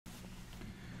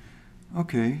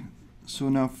Okay, so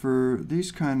now for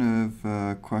these kind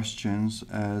of questions,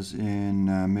 as in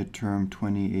midterm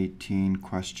 2018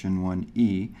 question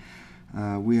 1e,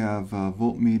 we have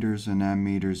voltmeters and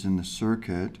ammeters in the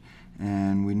circuit,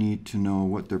 and we need to know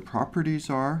what their properties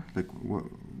are, like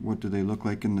what do they look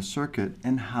like in the circuit,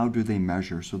 and how do they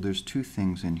measure. So there's two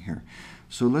things in here.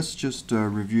 So let's just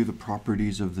review the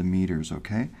properties of the meters,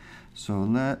 okay? So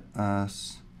let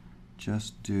us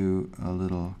just do a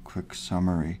little quick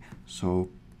summary. So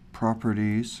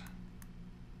properties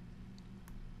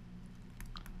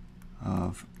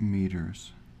of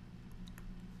meters.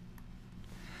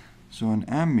 So an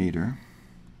ammeter,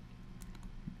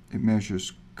 it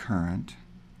measures current,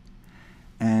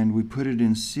 and we put it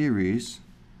in series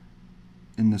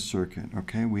in the circuit,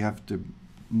 okay? We have to,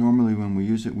 normally when we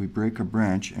use it, we break a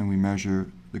branch and we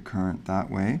measure the current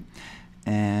that way.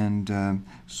 And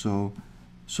so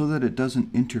that it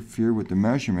doesn't interfere with the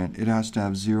measurement, it has to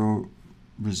have zero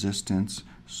resistance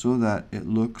so that it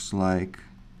looks like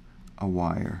a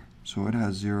wire. So it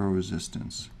has zero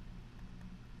resistance.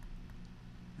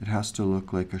 It has to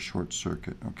look like a short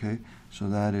circuit, okay? So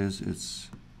that is its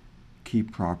key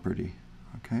property,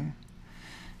 okay?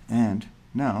 And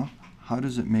now, how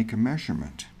does it make a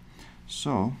measurement?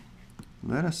 So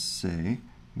let us say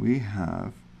we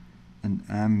have an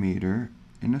ammeter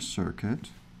in a circuit.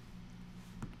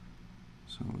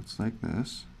 So it's like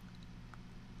this.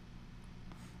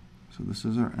 So this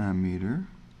is our ammeter.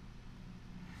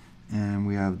 And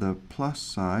we have the plus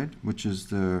side, which is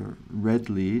the red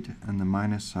lead, and the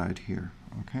minus side here,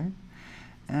 okay?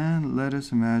 And let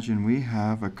us imagine we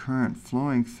have a current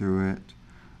flowing through it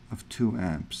of 2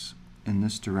 amps in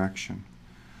this direction.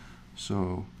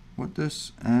 So what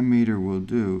this ammeter will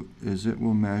do is it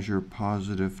will measure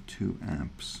positive 2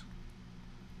 amps,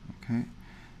 okay?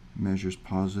 It measures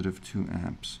positive 2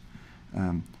 amps.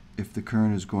 If the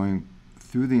current is going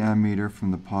through the ammeter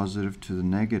from the positive to the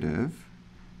negative,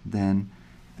 then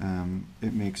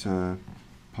it makes a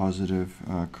positive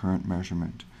current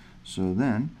measurement. So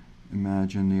then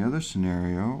imagine the other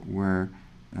scenario where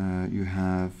you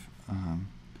have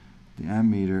the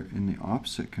ammeter in the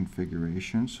opposite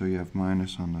configuration. So you have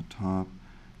minus on the top,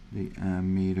 the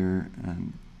ammeter,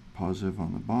 and positive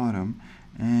on the bottom,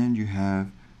 and you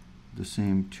have the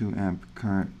same 2 amp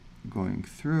current going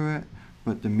through it,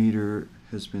 but the meter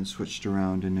has been switched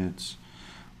around in its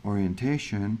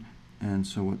orientation, and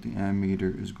so what the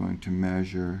ammeter is going to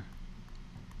measure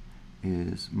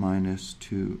is minus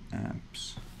 2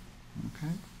 amps.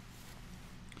 Okay.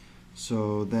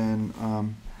 So then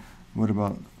what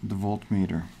about the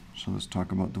voltmeter? So let's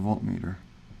talk about the voltmeter.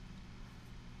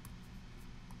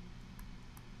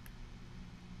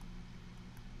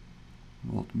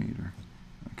 Voltmeter.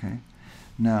 Okay.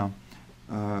 Now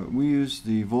we use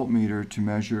the voltmeter to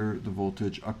measure the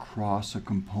voltage across a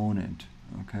component.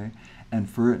 Okay, and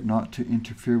for it not to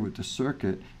interfere with the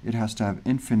circuit, it has to have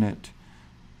infinite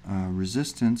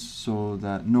resistance so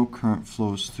that no current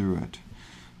flows through it.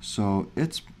 So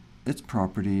its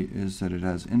property is that it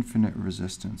has infinite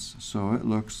resistance. So it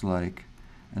looks like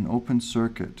an open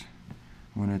circuit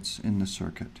when it's in the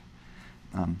circuit.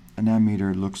 An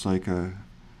ammeter looks like a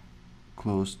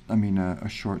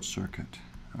short circuit.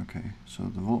 Okay, so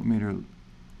the voltmeter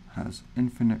has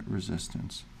infinite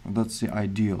resistance. Well, that's the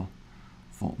ideal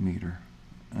voltmeter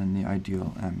and the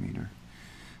ideal ammeter.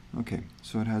 Okay,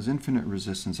 so it has infinite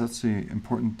resistance. That's the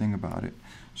important thing about it.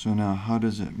 So now how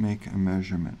does it make a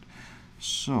measurement?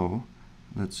 So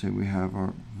let's say we have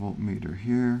our voltmeter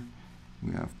here.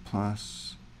 We have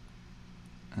plus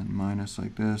and minus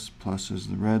like this. Plus is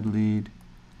the red lead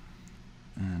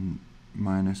and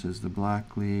minus is the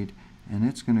black lead, and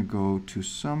it's going to go to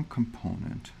some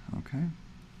component, okay?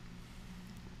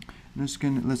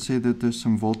 And let's say that there's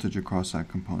some voltage across that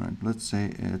component. Let's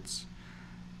say it's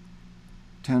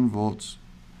 10 volts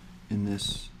in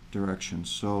this direction.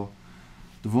 So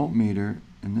the voltmeter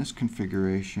in this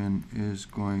configuration is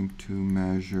going to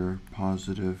measure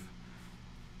positive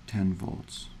 10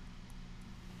 volts.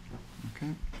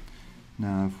 Okay.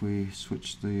 Now if we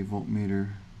switch the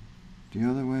voltmeter the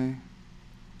other way,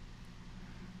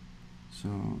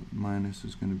 so minus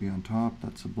is going to be on top,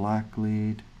 that's a black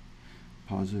lead.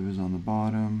 Positive is on the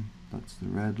bottom, that's the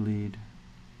red lead.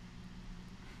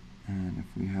 And if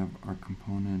we have our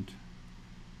component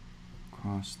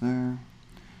across there,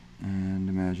 and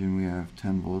imagine we have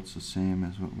 10 volts, the same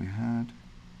as what we had.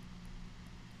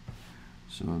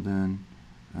 So then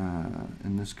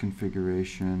in this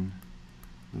configuration,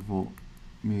 the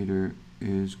voltmeter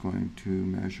is going to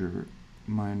measure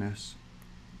minus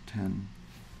 10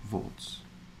 volts.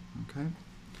 Okay?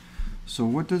 So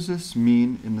what does this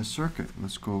mean in the circuit?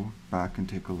 Let's go back and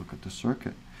take a look at the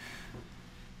circuit.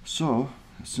 So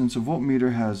since a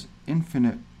voltmeter has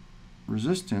infinite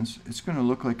resistance, it's going to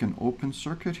look like an open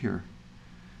circuit here.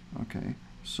 Okay,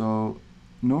 so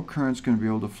no current's going to be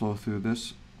able to flow through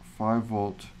this 5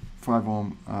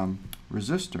 ohm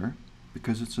resistor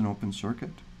because it's an open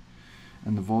circuit.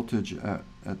 And the voltage at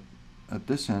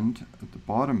this end, at the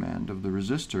bottom end of the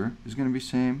resistor, is going to be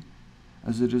same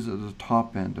as it is at the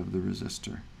top end of the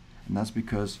resistor. And that's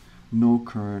because no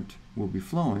current will be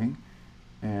flowing.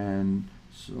 And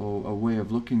so a way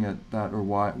of looking at that, or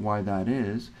why that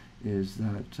is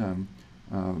that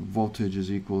voltage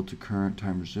is equal to current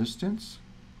times resistance.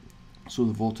 So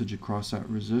the voltage across that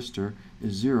resistor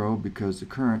is 0 because the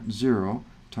current 0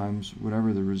 times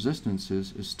whatever the resistance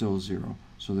is still 0.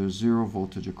 So there's 0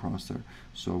 voltage across there.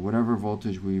 So whatever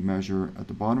voltage we measure at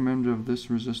the bottom end of this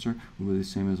resistor will be the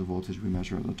same as the voltage we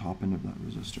measure at the top end of that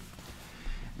resistor.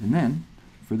 And then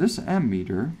for this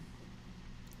ammeter,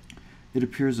 it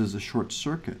appears as a short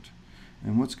circuit.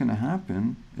 And what's going to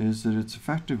happen is that it's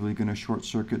effectively going to short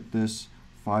circuit this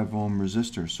 5 ohm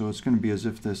resistor. So it's going to be as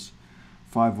if this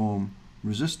 5 ohm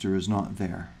resistor is not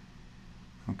there.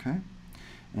 Okay?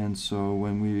 And so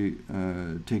when we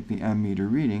take the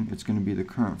ammeter reading, it's going to be the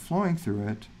current flowing through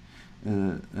it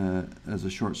as a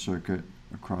short circuit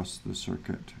across the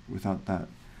circuit without that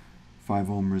 5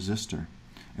 ohm resistor.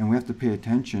 And we have to pay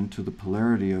attention to the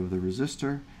polarity of the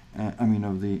resistor,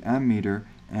 of the ammeter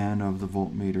and of the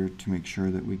voltmeter to make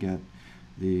sure that we get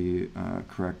the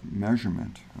correct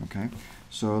measurement. Okay,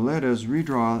 so let us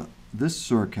redraw this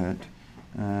circuit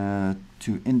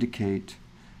to indicate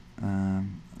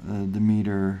the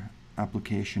meter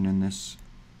application in this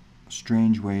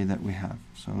strange way that we have.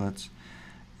 So let's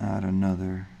add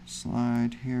another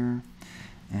slide here.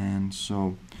 And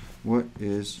so what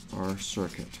is our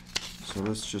circuit? So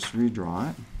let's just redraw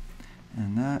it.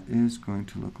 And that is going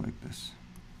to look like this.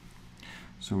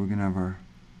 So we're going to have our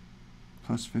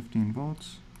plus 15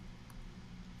 volts.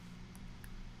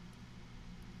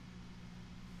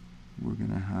 We're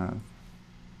going to have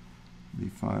the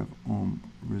 5 ohm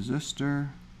resistor.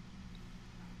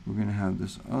 We're going to have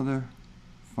this other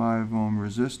 5 ohm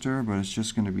resistor, but it's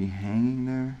just going to be hanging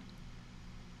there.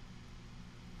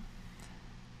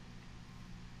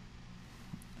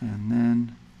 And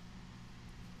then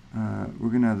we're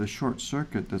going to have the short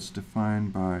circuit that's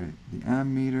defined by the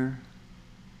ammeter.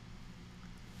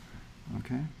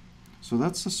 Okay, so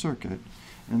that's the circuit.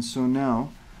 And so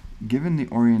now, given the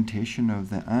orientation of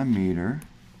the ammeter,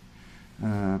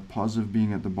 positive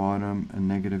being at the bottom and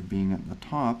negative being at the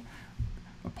top,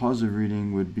 a positive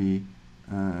reading would be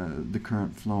the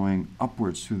current flowing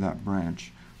upwards through that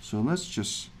branch. So let's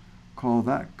just call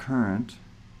that current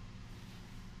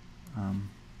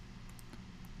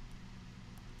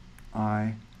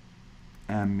I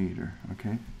ammeter.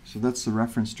 Okay, so that's the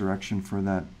reference direction for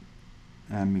that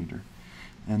ammeter.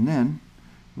 And then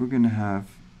we're going to have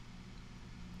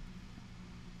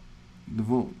the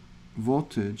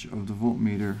voltage of the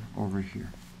voltmeter over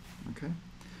here. Okay,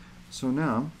 so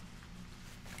now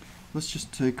let's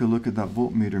just take a look at that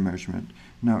voltmeter measurement.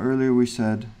 Now earlier we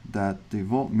said that the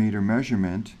voltmeter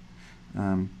measurement,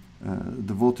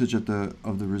 the voltage of the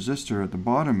resistor at the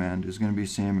bottom end is going to be the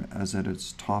same as at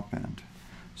its top end.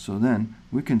 So then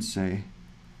we can say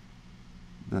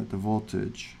that the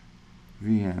voltage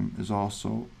Vm is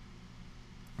also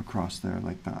across there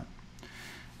like that.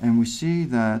 And we see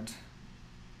that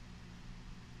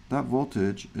that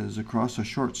voltage is across a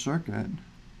short circuit,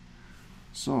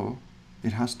 so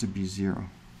it has to be 0.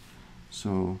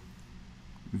 So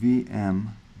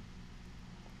Vm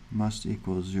must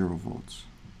equal 0 volts.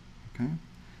 Okay,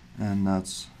 and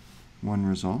that's one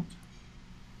result.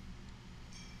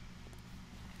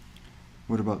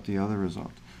 What about the other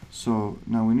result? So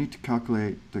now we need to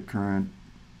calculate the current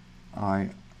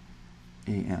I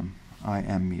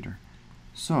ammeter.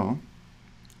 So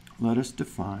let us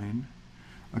define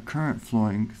a current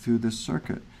flowing through this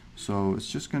circuit. So it's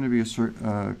just going to be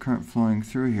a current flowing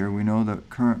through here. We know that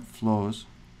current flows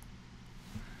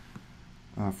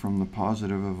from the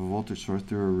positive of a voltage source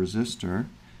through a resistor.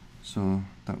 So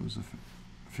that was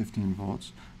 15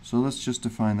 volts. So let's just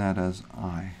define that as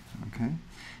I. Okay,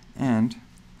 and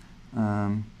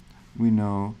we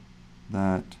know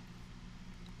that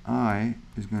I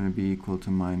is going to be equal to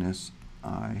minus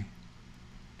I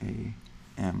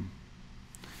AM.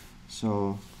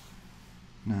 So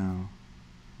now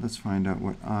let's find out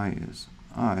what I is.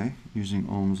 I, using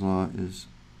Ohm's law, is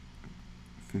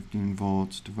 15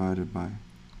 volts divided by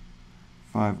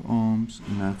 5 ohms,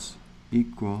 and that's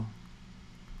equal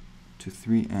to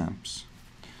 3 amps.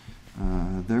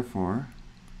 Therefore,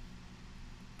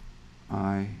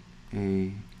 IAM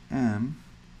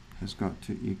has got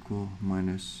to equal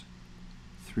minus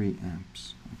 3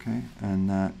 amps, okay? And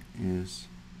that is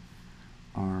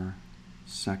our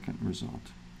second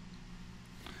result.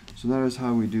 So that is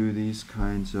how we do these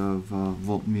kinds of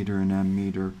voltmeter and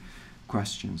ammeter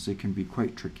questions. They can be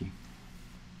quite tricky.